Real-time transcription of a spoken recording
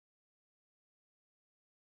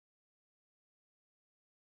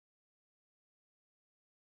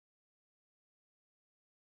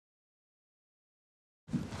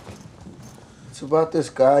It's about this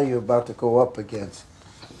guy you're about to go up against.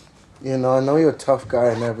 You know, I know you're a tough guy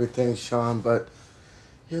and everything, Shawn, but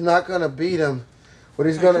you're not gonna beat him. What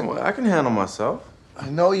he's gonna... I can handle myself. I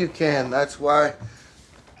know you can. That's why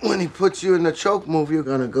when he puts you in the choke move, you're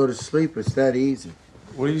gonna go to sleep. It's that easy.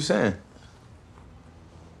 What are you saying?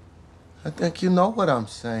 I think you know what I'm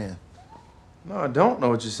saying. No, I don't know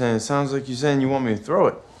what you're saying. It sounds like you're saying you want me to throw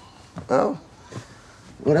it. Well,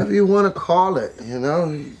 whatever you want to call it, you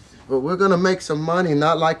know. But we're gonna make some money,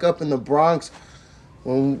 not like up in the Bronx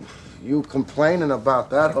when you complaining about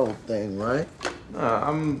that whole thing, right? Nah,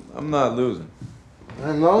 I'm not losing.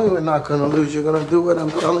 I know you're not gonna lose. You're gonna do what I'm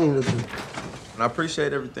telling you to do. And I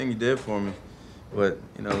appreciate everything you did for me. But,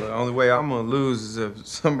 you know, the only way I'm gonna lose is if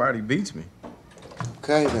somebody beats me.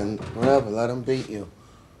 Okay, then, whatever. Let him beat you.